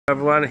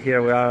Everyone,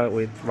 here we are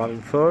with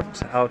Robin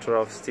Furth, author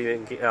of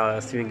Stephen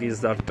King's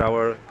Dark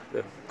Tower,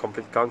 the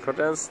complete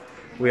concordance.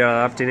 We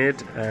are adapting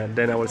it, and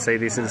then I will say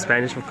this in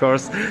Spanish, of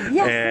course.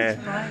 Yes,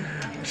 that's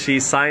fine. She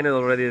signed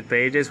already the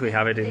pages. We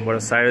have it in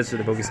Buenos Aires, so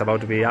the book is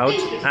about to be out,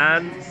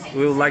 and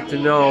we would like to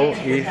know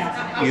if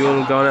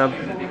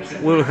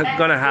we're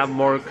gonna have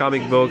more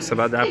comic books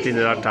about adapting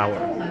the Dark Tower.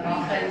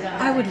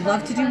 I would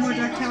love to do more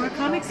Dark Tower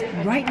comics.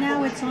 Right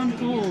now it's on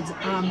hold.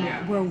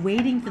 We're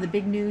waiting for the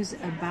big news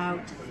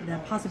about the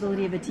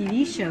possibility of a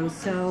TV show,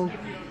 so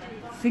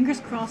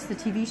fingers crossed the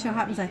TV show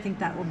happens. I think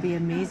that will be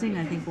amazing.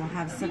 I think we'll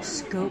have such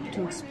scope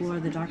to explore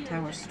the Dark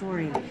Tower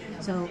story.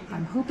 So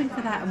I'm hoping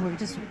for that, and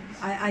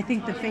I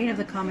think the fate of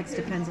the comics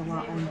depends a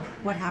lot on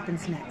what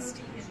happens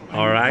next.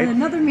 All right. In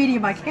another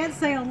medium, I can't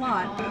say a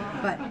lot,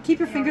 but keep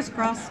your fingers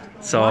crossed.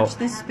 So watch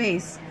this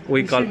space.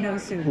 We should know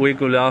soon. We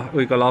could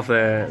off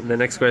the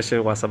next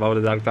question was about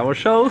the Dark Tower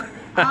show.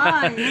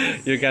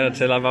 Yes. You cannot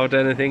tell about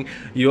anything.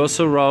 You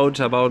also wrote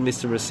about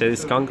Mr.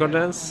 Mercedes'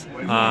 Concordance.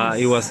 Yes.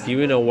 It was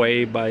given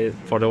away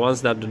for the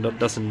ones that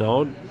doesn't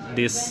know.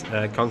 This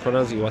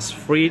concordance, it was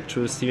free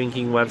through Stephen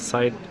King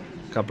website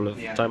a couple of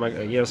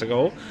years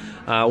ago.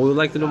 We would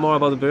like to know more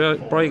about the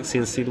project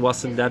since it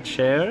wasn't that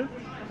shared.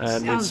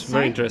 And it's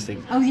very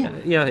interesting. Oh, yeah.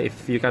 Yeah,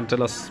 if you can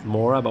tell us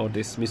more about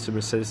this Mr.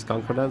 Mercedes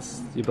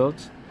Concordance you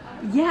built.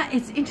 Yeah,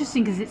 it's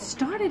interesting because it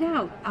started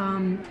out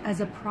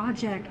as a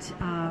project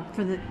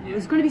it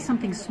was going to be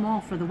something small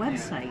for the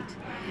website.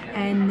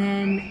 And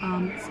then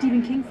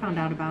Stephen King found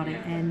out about it,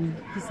 and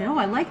he said, oh,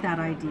 I like that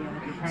idea.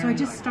 So I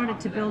just started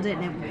to build it,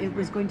 and it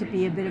was going to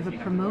be a bit of a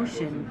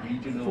promotion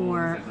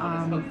for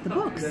the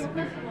books.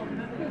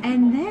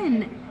 And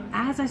then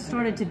as I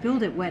started to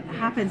build it, what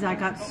happens, I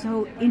got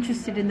so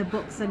interested in the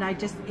books, and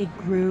it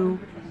grew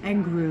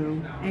and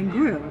grew and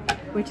grew,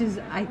 which is,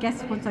 I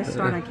guess, once I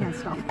start, I can't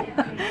stop.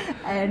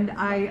 And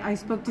I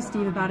spoke to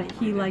Steve about it.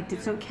 He liked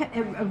it. So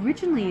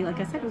originally, like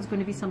I said, it was going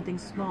to be something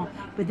small,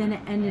 but then it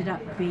ended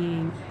up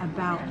being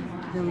about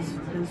those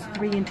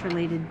three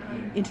interrelated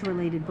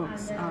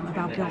books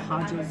about Bill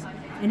Hodges.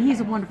 And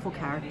he's a wonderful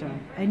character.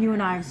 And you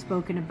and I have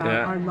spoken about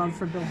our love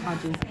for Bill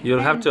Hodges.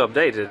 You'll have to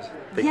update it,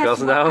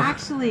 because now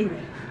actually,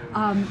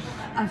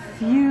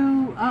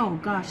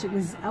 it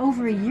was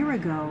over a year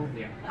ago,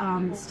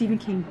 Stephen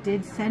King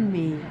did send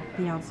me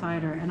The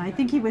Outsider, and I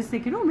think he was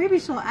thinking, oh, maybe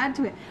she'll add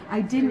to it.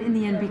 I didn't in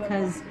the end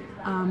because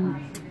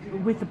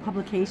with the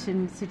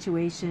publication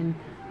situation,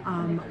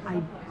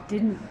 I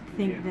didn't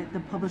think that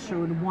the publisher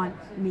would want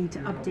me to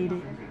update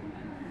it,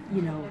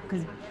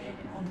 because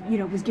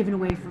it was given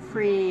away for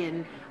free,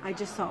 and I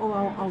just thought,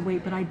 oh, I'll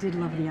wait. But I did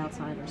love The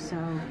Outsider, so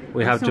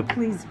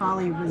pleased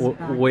Holly was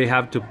back. We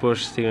have to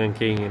push Stephen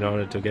King in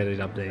order to get it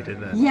updated.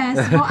 Then. Yes,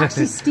 well,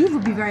 actually, Steve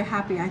would be very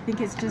happy. I think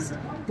it's just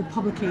the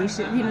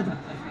publication,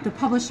 the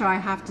publisher I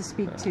have to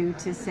speak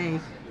to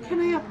say, can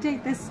I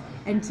update this?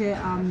 And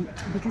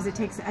because it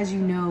takes, as you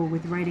know,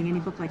 with writing any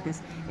book like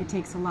this, it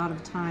takes a lot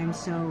of time.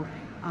 So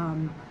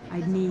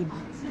I'd need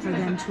for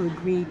them to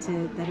agree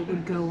that it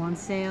would go on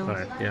sale.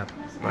 Right. Yeah.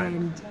 Right.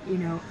 And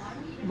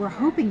we're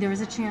hoping there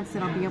is a chance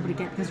that I'll be able to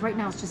get, because right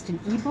now it's just an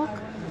ebook.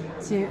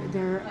 So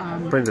they're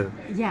printed.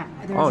 Yeah.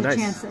 There's nice. a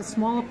chance, a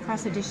small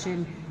press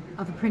edition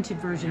of a printed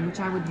version, which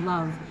I would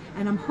love.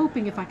 And I'm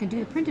hoping if I can do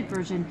the printed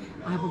version,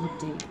 I will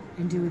update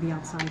and do The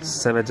Outsider.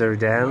 Cemetery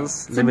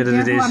Dance, limited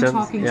edition. I'm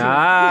talking to.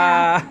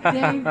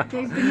 Yeah,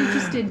 they've been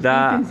interested.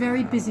 They've been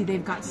very busy.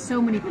 They've got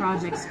so many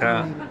projects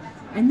going.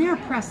 And they're a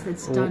press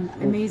that's done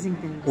amazing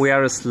things. We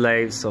are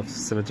slaves of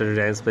Cemetery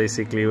Dance,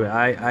 basically.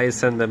 I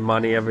send them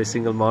money every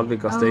single month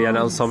because they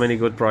announce so many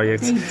good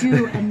projects. They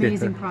do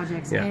amazing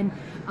projects. Yeah. And,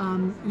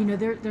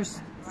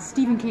 there's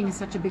Stephen King is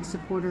such a big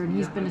supporter, and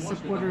he's been a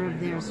supporter of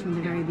theirs from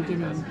the very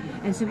beginning.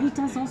 And so he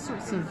does all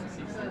sorts of,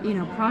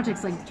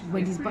 projects like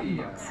Wendy's Button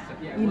Books.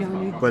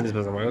 Wendy's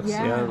Button Books,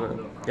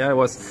 yeah. It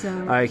was,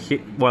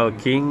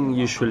 King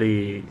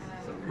usually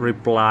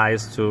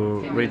replies to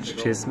Rich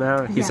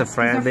Chismer. He's a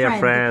friend. They are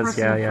friends.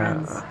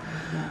 Yeah.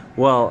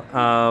 Well,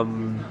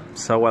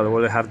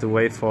 we'll have to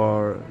wait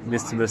for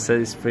Mr.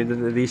 Mercedes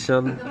printed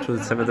edition to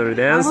the Cemetery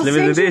Dance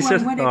limited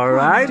edition. All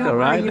right.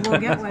 You will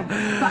get one,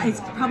 but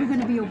it's probably going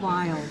to be a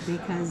while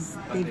because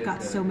they've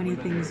got so many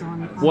things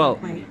on the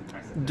plate.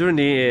 During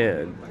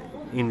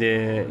in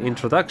the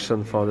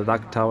introduction for the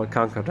Dark Tower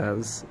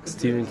Concordance,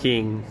 Stephen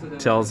King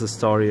tells the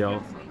story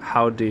of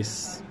how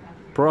this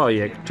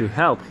project to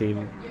help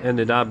him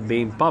ended up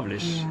being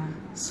published. Yeah.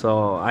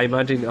 So I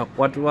imagine,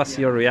 what was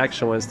your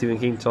reaction when Stephen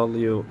King told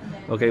you,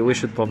 okay, we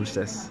should publish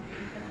this?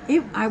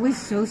 I was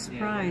so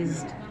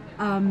surprised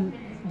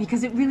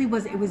because it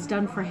was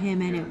done for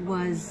him, and it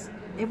was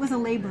a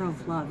labor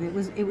of love. It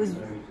was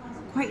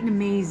quite an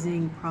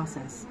amazing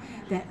process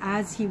that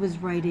as he was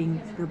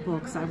writing the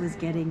books, I was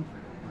getting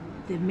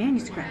the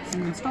manuscripts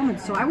and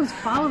installments, so I was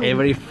following.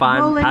 Every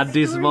fan at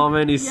this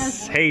moment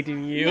is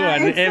hating you,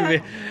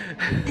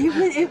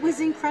 it was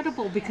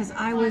incredible because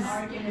I was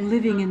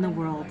living in the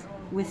world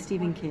with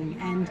Stephen King,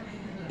 and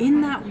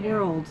in that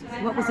world,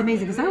 what was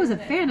amazing, because I was a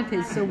fan of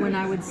his, so when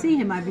I would see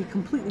him, I'd be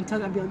completely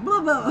tongue, I'd be like,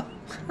 blah, blah.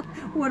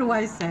 What do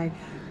I say?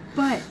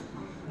 But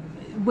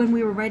when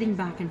we were writing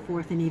back and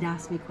forth and he'd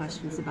ask me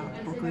questions about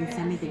the book or he'd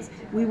send me things,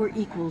 we were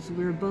equals.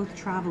 We were both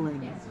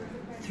traveling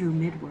through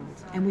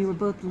Midworld and we were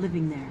both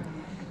living there.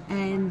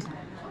 And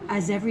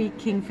as every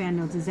King fan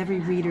knows, as every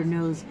reader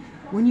knows,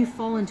 when you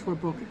fall into a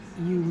book,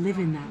 you live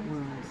in that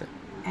world.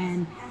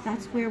 And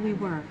that's where we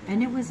were.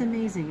 And it was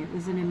amazing. It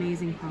was an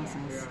amazing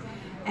process.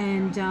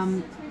 And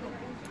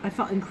I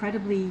felt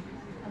incredibly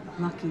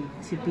lucky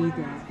to be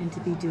there and to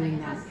be doing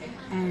that.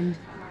 And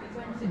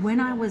when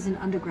I was an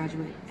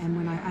undergraduate and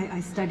when I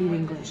studied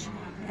English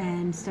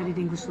and studied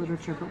English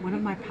literature, but one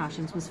of my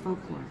passions was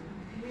folklore.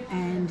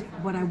 And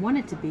what I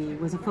wanted to be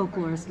was a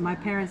folklorist. My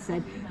parents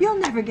said, "You'll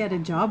never get a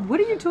job. What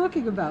are you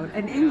talking about?"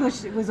 And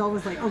English, it was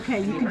always like,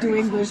 okay, you can do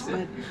English,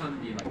 but,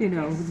 you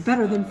know, it's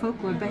better than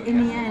folklore. But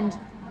in the end,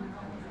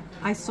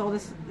 I saw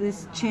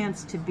this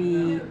chance to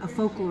be a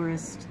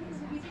folklorist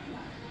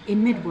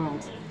in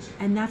Midworld.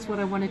 And that's what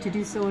I wanted to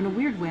do. So in a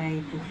weird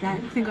way,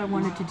 that thing I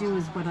wanted to do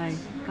is what I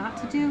got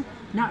to do,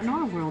 not in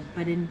our world,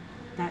 but in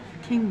that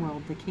King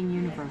world, the King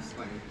universe.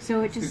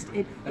 So it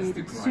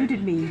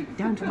suited me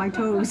down to my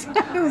toes.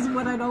 It was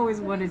what I'd always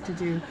wanted to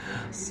do.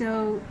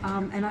 So,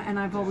 and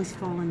I've always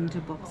fallen into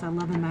books. I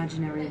love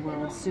imaginary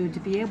worlds. So to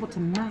be able to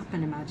map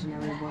an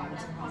imaginary world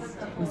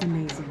was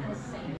amazing.